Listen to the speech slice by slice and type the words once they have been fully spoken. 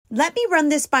"Let me run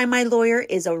this by my lawyer"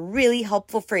 is a really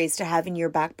helpful phrase to have in your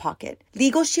back pocket.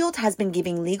 Legal Shield has been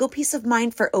giving legal peace of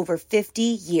mind for over 50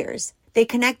 years. They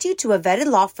connect you to a vetted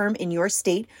law firm in your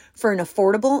state for an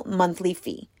affordable monthly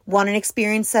fee. Want an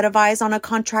experienced set of eyes on a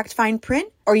contract fine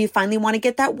print? Or you finally want to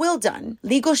get that will done?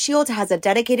 Legal Shield has a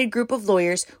dedicated group of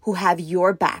lawyers who have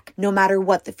your back, no matter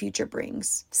what the future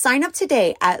brings. Sign up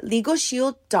today at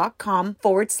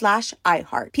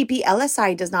LegalShield.com/iHeart.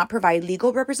 PPLSI does not provide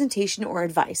legal representation or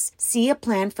advice. See a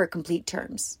plan for complete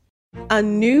terms. A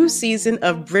new season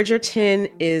of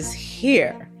Bridgerton is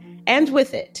here. And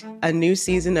with it, a new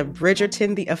season of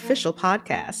Bridgerton, the official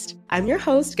podcast. I'm your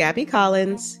host, Gabby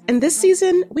Collins, and this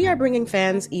season, we are bringing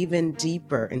fans even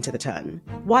deeper into the ton.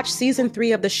 Watch season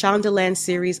 3 of the Shondaland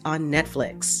series on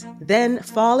Netflix. Then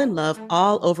fall in love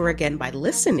all over again by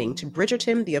listening to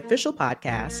Bridgerton, the official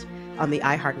podcast, on the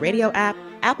iHeartRadio app,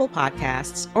 Apple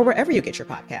Podcasts, or wherever you get your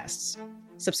podcasts.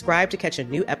 Subscribe to catch a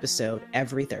new episode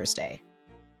every Thursday.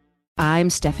 I'm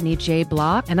Stephanie J.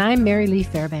 Block. And I'm Mary Lee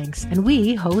Fairbanks. And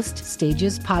we host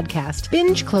Stages Podcast.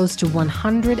 Binge close to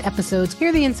 100 episodes.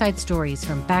 Hear the inside stories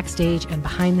from backstage and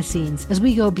behind the scenes as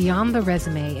we go beyond the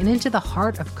resume and into the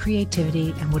heart of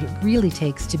creativity and what it really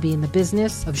takes to be in the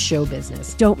business of show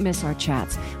business. Don't miss our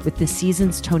chats with this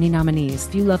season's Tony nominees.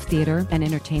 If you love theater and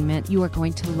entertainment, you are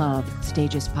going to love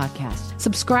Stages Podcast.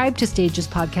 Subscribe to Stages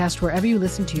Podcast wherever you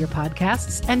listen to your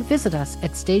podcasts and visit us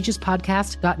at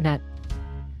stagespodcast.net.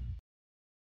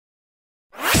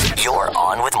 You're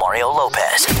on with Mario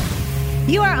Lopez.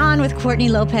 You are on with Courtney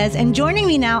Lopez, and joining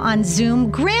me now on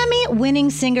Zoom, Grammy-winning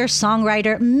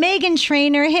singer-songwriter Meghan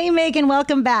Trainor. Hey, Meghan,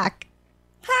 welcome back.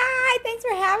 Hi, thanks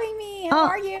for having me. How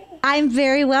are you? I'm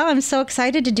very well. I'm so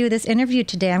excited to do this interview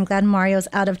today. I'm glad Mario's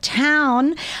out of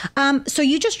town. So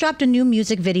you just dropped a new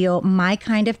music video, My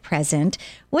Kind of Present.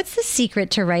 What's the secret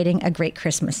to writing a great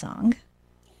Christmas song?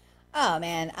 Oh,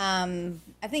 man.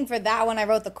 I think for that one, I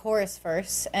wrote the chorus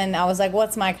first, and I was like,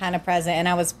 what's my kind of present? And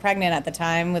I was pregnant at the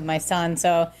time with my son,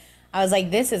 so I was like,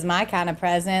 this is my kind of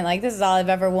present. Like, this is all I've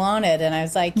ever wanted. And I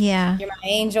was like, yeah, you're my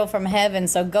angel from heaven,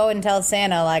 so go and tell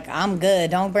Santa, like, I'm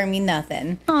good. Don't bring me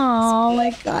nothing. Oh,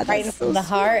 my God. Writing from the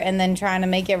heart and then trying to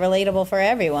make it relatable for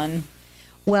everyone.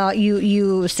 Well,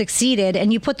 you succeeded,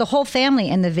 and you put the whole family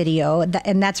in the video,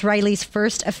 and that's Riley's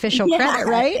first official credit,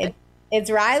 right? It's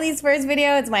Riley's first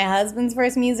video. It's my husband's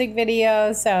first music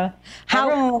video. So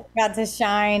everyone got to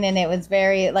shine, and it was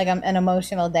very like an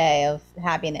emotional day of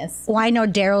happiness. Well, I know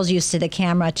Daryl's used to the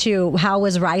camera too. How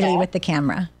was Riley with the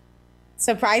camera?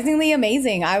 Surprisingly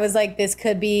amazing. I was like, this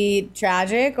could be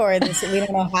tragic, or this we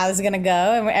don't know how this is gonna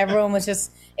go. And everyone was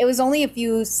just. It was only a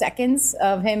few seconds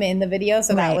of him in the video,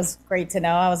 so that was great to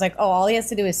know. I was like, oh, all he has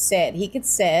to do is sit. He could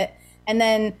sit, and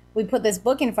then we put this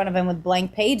book in front of him with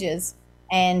blank pages.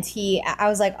 And I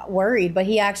was like worried, but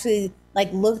he actually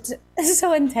like looked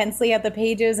so intensely at the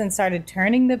pages and started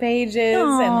turning the pages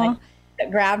and like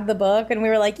grabbed the book. And we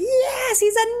were like, yes,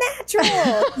 he's a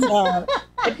natural. So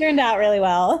it turned out really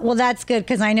well. Well, that's good,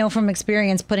 because I know from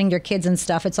experience putting your kids and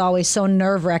stuff, it's always so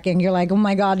nerve wracking. You're like, oh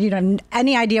my God, you don't have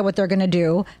any idea what they're going to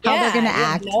do, how they're going to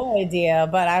act. No idea,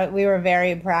 but we were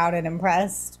very proud and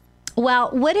impressed. Well,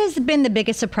 what has been the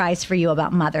biggest surprise for you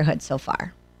about motherhood so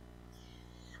far?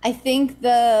 I think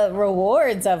the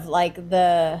rewards of like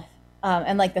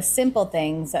and like the simple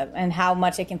things and how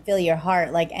much it can fill your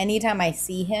heart. Like anytime I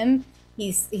see him,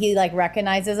 he like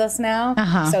recognizes us now.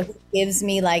 So he gives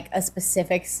me like a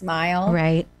specific smile.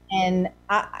 Right. And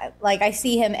I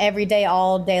see him every day,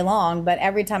 all day long. But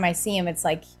every time I see him, it's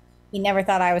like he never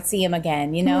thought I would see him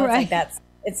again. You know,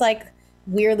 it's like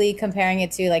weirdly comparing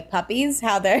it to like puppies,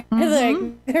 how they're like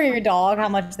they're your dog, how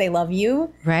much they love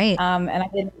you, right? And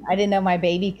I didn't know my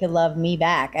baby could love me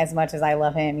back as much as I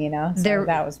love him, you know. So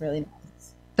that was really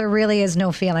nice. There really is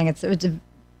no feeling. It's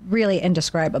really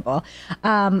indescribable.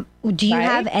 Do you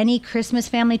have any Christmas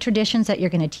family traditions that you're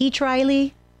going to teach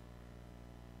Riley?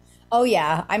 Oh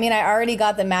yeah, I mean, I already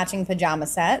got the matching pajama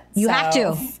set. You have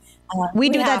to. We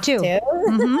do that too.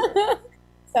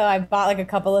 So I bought like a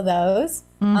couple of those.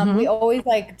 We always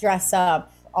like dress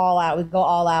up all out. We go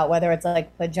all out, whether it's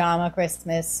like pajama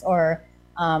Christmas or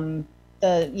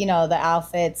the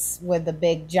outfits with the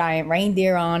big giant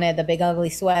reindeer on it, the big ugly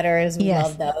sweaters. We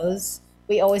love those.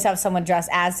 We always have someone dressed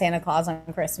as Santa Claus on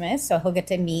Christmas, so he'll get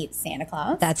to meet Santa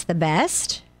Claus. That's the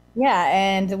best. Yeah,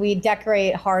 and we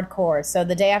decorate hardcore. So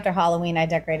the day after Halloween, I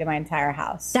decorated my entire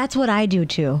house. That's what I do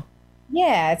too.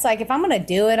 Yeah, it's like if I'm going to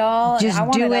do it all, just I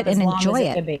want do it and as long enjoy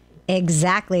as it.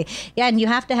 Exactly. Yeah, and you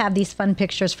have to have these fun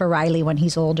pictures for Riley when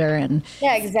he's older. And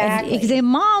Yeah, exactly. you can say,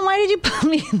 Mom, why did you put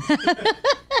me in that?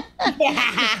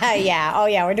 Yeah. Oh,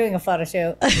 yeah. We're doing a photo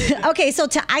shoot. Okay, so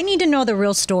I need to know the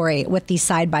real story with these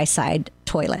side-by-side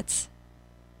toilets.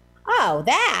 Oh,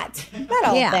 that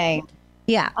old thing.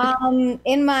 Yeah.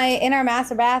 In our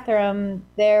master bathroom,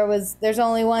 there's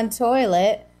only one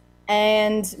toilet,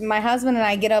 and my husband and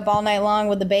I get up all night long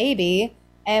with the baby,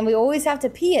 and we always have to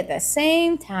pee at the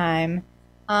same time.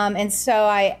 And so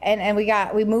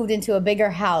we moved into a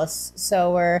bigger house,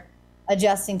 so we're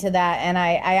adjusting to that. And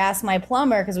I asked my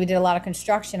plumber, because we did a lot of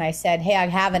construction, I said, hey, I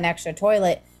have an extra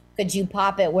toilet. Could you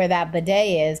pop it where that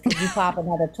bidet is? Could you pop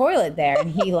another toilet there?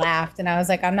 And he laughed. And I was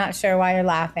like, I'm not sure why you're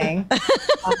laughing.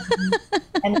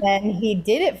 And then he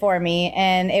did it for me.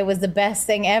 And it was the best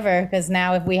thing ever, because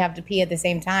now if we have to pee at the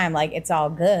same time, like, it's all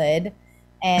good.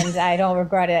 And I don't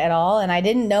regret it at all. And I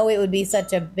didn't know it would be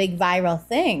such a big viral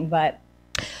thing, but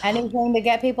anything to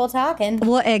get people talking.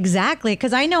 Well, exactly.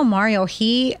 Because I know Mario,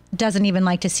 he doesn't even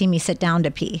like to see me sit down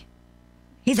to pee.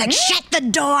 He's like, shut the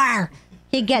door.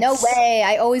 He gets no way.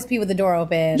 I always pee with the door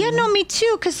open. Yeah, no, me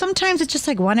too. Because sometimes it's just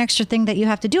like one extra thing that you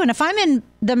have to do. And if I'm in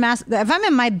if I'm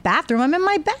in my bathroom, I'm in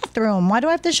my bathroom. Why do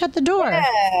I have to shut the door?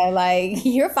 Yeah, like,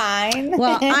 you're fine.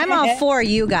 Well, I'm all for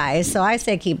you guys, so I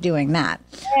say keep doing that.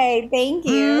 Hey, thank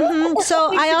you. Mm-hmm.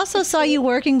 So I also saw you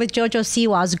working with JoJo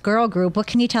Siwa's girl group. What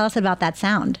can you tell us about that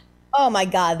sound? Oh my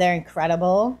God, they're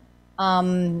incredible.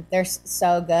 They're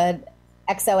so good.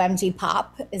 XOMG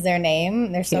Pop is their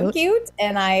name. They're so cute.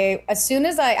 And as soon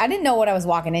as I didn't know what I was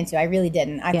walking into. I really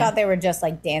didn't. I thought they were just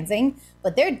like dancing,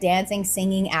 but they're dancing,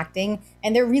 singing, acting,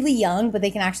 and they're really young, but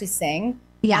they can actually sing.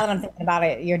 Yeah. Now that I'm thinking about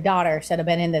it, your daughter should have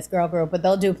been in this girl group, but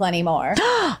they'll do plenty more.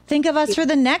 Think of us for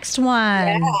the next one.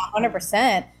 Yeah,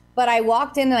 100%. But I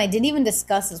walked in and I didn't even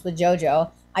discuss this with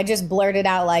JoJo. I just blurted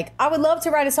out like, I would love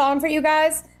to write a song for you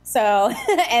guys. So,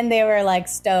 and they were like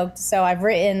stoked. So I've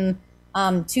written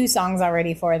 2 songs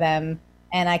already for them,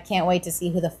 and I can't wait to see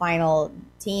who the final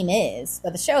team is.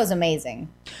 But the show is amazing.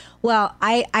 Well,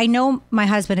 I know my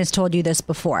husband has told you this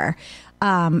before,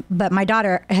 but my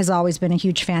daughter has always been a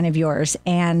huge fan of yours,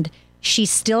 and she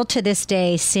still to this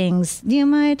day sings, you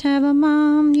might have a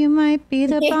mom, you might be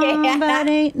the bomb, but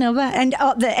ain't nobody,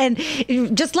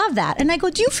 and just love that. And I go,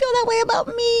 do you feel that way about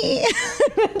me?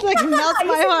 It like melts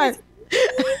my heart.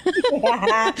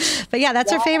 But yeah,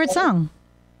 that's her favorite song.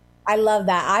 I love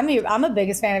that. I'm a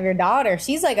biggest fan of your daughter.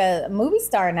 She's like a movie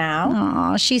star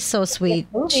now. Oh, she's so sweet.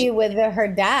 Movie with her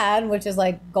dad, which is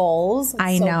like goals.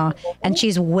 I know. Cool. And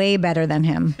she's way better than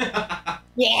him.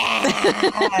 Yeah.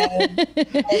 I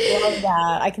love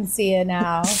that. I can see it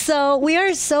now. So we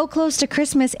are so close to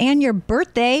Christmas and your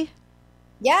birthday.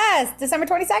 Yes, December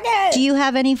 22nd. Do you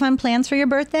have any fun plans for your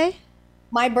birthday?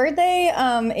 My birthday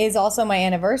is also my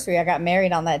anniversary. I got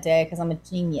married on that day because I'm a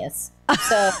genius.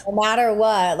 So no matter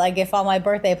what, like if all my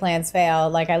birthday plans fail,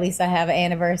 like at least I have an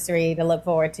anniversary to look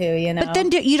forward to, you know. But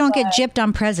then you don't get gypped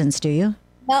on presents, do you?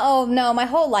 No. My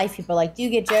whole life people are like, do you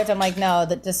get gypped? I'm like, no,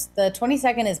 the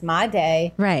 22nd is my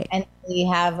day. Right. And we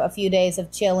have a few days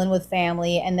of chilling with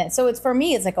family. And then, so it's for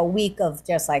me, it's like a week of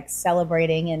just like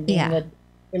celebrating and being with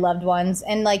your loved ones.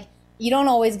 And like, you don't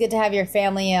always get to have your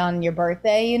family on your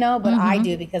birthday, you know, but I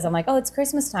do because I'm like, oh, it's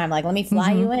Christmas time. Like, let me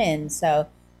fly you in. So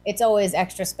it's always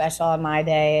extra special on my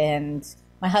day. And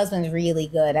my husband's really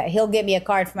good. He'll get me a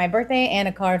card for my birthday and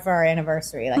a card for our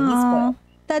anniversary. Like, he's spoiled.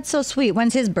 That's so sweet.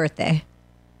 When's his birthday?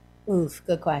 Oof,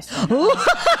 good question.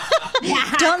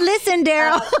 Don't listen,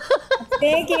 Daryl. I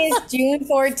think it's June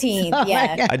 14th.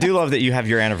 Yeah. I do love that you have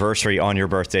your anniversary on your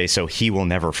birthday, so he will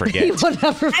never forget. He will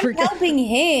never forget. I'm helping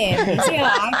him. You see how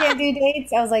I can't do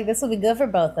dates? I was like, this will be good for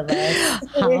both of us.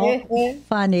 How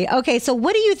funny. Okay, so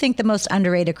what do you think the most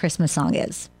underrated Christmas song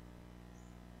is?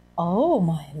 Oh,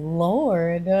 my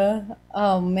Lord.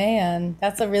 Oh, man.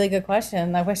 That's a really good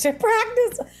question. I wish I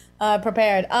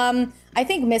prepared. I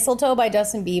think Mistletoe by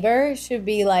Justin Bieber should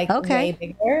be like way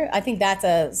bigger. I think that's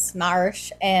a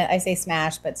smash. And I say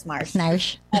smash, but smash.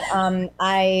 Smash. But,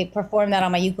 I performed that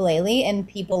on my ukulele and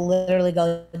people literally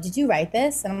go, did you write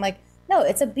this? And I'm like, no,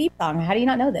 it's a Bieber song. How do you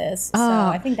not know this? So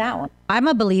I think that one. I'm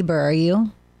a believer. Are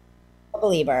you? A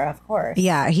believer, of course.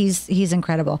 Yeah, he's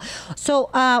incredible. So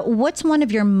what's one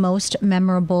of your most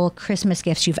memorable Christmas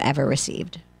gifts you've ever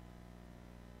received?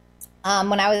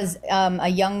 When I was a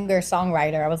younger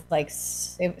songwriter, I was like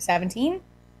 17.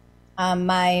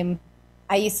 I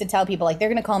used to tell people like they're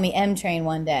gonna call me M Train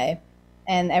one day,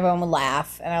 and everyone would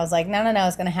laugh. And I was like, no,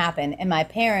 it's gonna happen. And my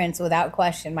parents, without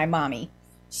question, my mommy,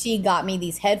 she got me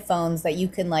these headphones that you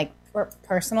can like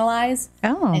personalize.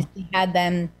 Oh, and she had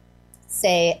them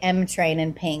say M Train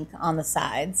in pink on the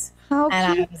sides. How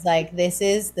And cute. I was like, this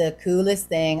is the coolest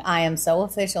thing. I am so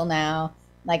official now.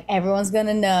 Like, everyone's going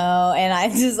to know. And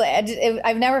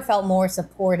I've never felt more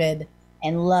supported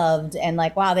and loved and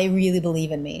like, wow, they really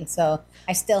believe in me. So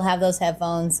I still have those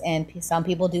headphones, and some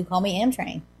people do call me M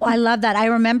Train. I love that. I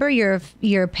remember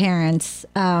your parents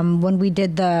when we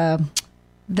did the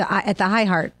at the High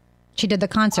Heart. She did the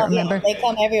concert. Remember? They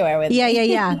come everywhere with Yeah,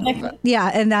 me.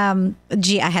 yeah. And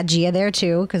I had Gia there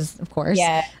too, because of course.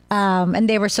 Yeah. And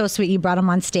they were so sweet. You brought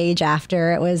them on stage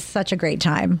after. It was such a great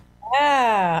time.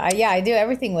 Yeah, I do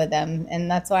everything with them,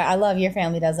 and that's why I love your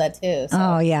family does that too. So.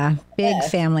 Oh yeah, big Yes.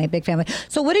 family.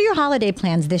 So, what are your holiday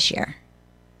plans this year?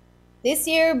 This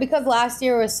year, because last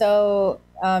year was so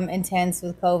intense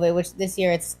with COVID, which this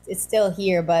year it's still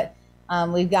here, but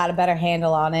we've got a better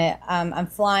handle on it. I'm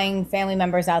flying family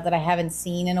members out that I haven't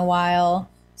seen in a while,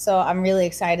 so I'm really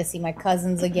excited to see my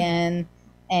cousins again.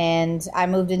 And I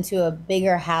moved into a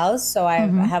bigger house, so I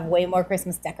have way more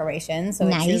Christmas decorations. So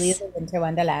Nice. it really is a winter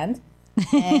wonderland.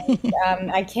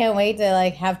 And I can't wait to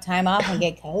like have time off and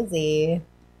get cozy.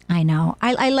 I know.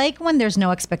 I like when there's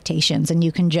no expectations and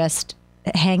you can just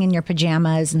hang in your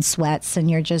pajamas and sweats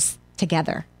and you're just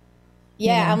together.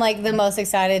 Yeah, I'm like the most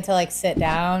excited to like sit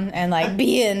down and like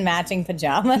be in matching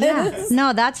pajamas. Yeah.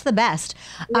 No, that's the best.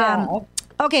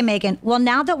 Okay, Megan. Well,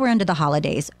 now that we're into the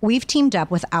holidays, we've teamed up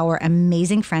with our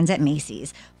amazing friends at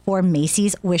Macy's for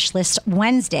Macy's Wishlist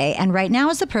Wednesday. And right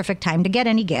now is the perfect time to get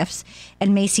any gifts.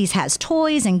 And Macy's has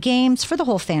toys and games for the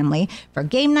whole family, for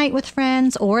game night with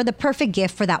friends, or the perfect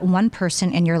gift for that one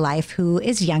person in your life who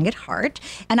is young at heart.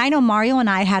 And I know Mario and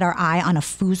I had our eye on a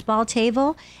foosball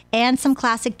table and some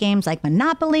classic games like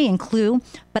Monopoly and Clue.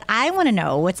 But I want to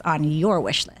know what's on your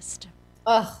wish list.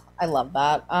 Oh, I love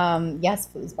that. Yes,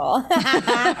 foosball.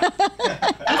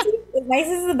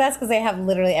 Macy's is the best because they have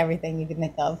literally everything you can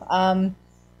think of.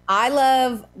 I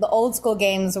love the old school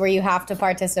games where you have to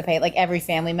participate, like every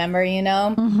family member, you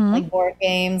know, like board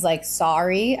games, like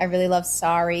Sorry. I really love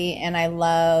Sorry, and I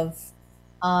love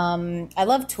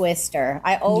Twister.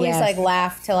 I always like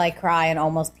laugh till I cry and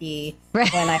almost pee when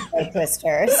I play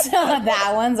Twister. So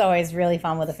that one's always really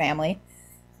fun with the family.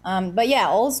 But yeah,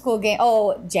 old school game.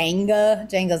 Oh,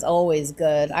 Jenga. Jenga's always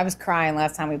good. I was crying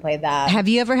last time we played that. Have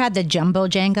you ever had the jumbo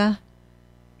Jenga?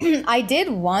 I did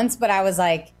once, but I was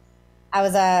at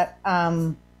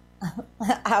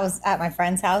my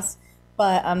friend's house.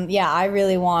 But yeah, I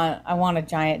want a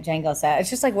giant Jenga set. It's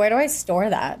just like, where do I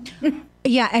store that?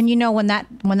 Yeah, and you know when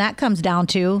that comes down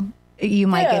to, you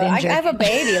might get injured. I have a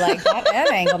baby. Like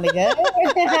that ain't gonna be good.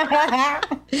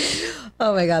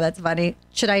 Oh my God, that's funny.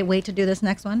 Should I wait to do this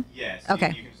next one? Yes. Okay.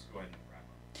 You can just go ahead and wrap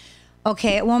up.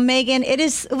 Okay. Well, Megan, it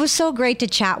was so great to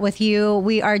chat with you.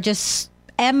 We are just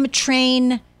M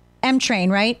Train,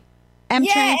 right? M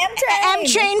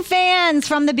Train fans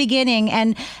from the beginning.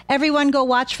 And everyone go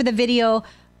watch the video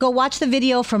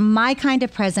from My Kind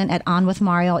of Present at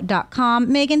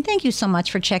onwithmario.com. Megan, thank you so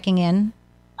much for checking in.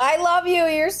 I love you.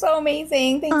 You're so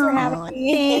amazing. Thanks for having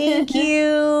me. Thank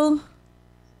you.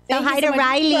 So hi to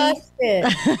Riley. On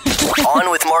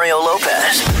with Mario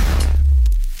Lopez.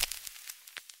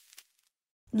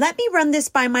 Let me run this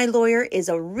by my lawyer is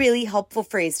a really helpful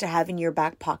phrase to have in your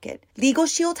back pocket. Legal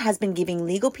Shield has been giving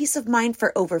legal peace of mind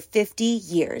for over 50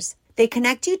 years. They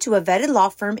connect you to a vetted law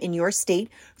firm in your state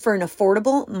for an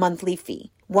affordable monthly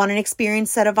fee. Want an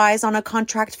experienced set of eyes on a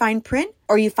contract fine print?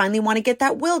 Or you finally want to get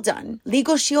that will done?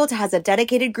 Legal Shield has a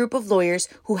dedicated group of lawyers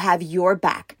who have your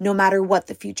back, no matter what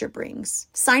the future brings.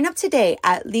 Sign up today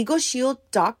at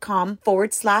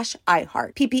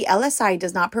LegalShield.com/iHeart. PPLSI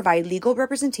does not provide legal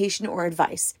representation or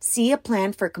advice. See a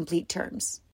plan for complete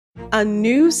terms. A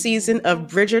new season of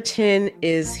Bridgerton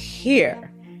is here.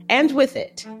 And with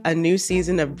it, a new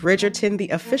season of Bridgerton, the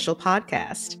official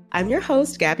podcast. I'm your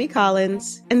host, Gabby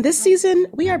Collins, and this season,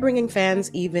 we are bringing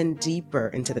fans even deeper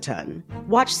into the ton.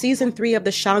 Watch season 3 of the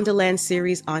Shondaland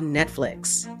series on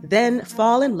Netflix. Then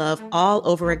fall in love all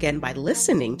over again by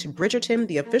listening to Bridgerton,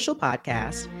 the official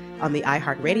podcast, on the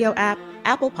iHeartRadio app,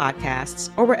 Apple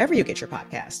Podcasts, or wherever you get your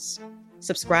podcasts.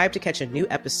 Subscribe to catch a new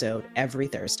episode every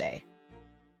Thursday.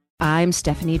 I'm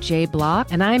Stephanie J. Block.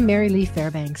 And I'm Mary Lee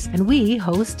Fairbanks, and we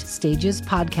host Stages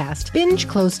Podcast. Binge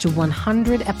close to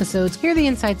 100 episodes. Hear the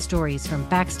inside stories from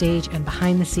backstage and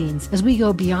behind the scenes as we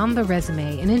go beyond the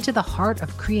resume and into the heart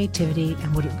of creativity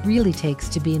and what it really takes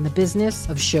to be in the business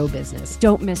of show business.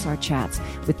 Don't miss our chats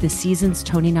with this season's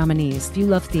Tony nominees. If you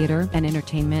love theater and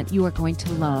entertainment, you are going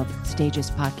to love Stages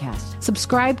Podcast.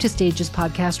 Subscribe to Stages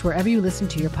Podcast wherever you listen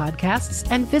to your podcasts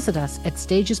and visit us at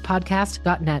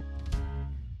stagespodcast.net.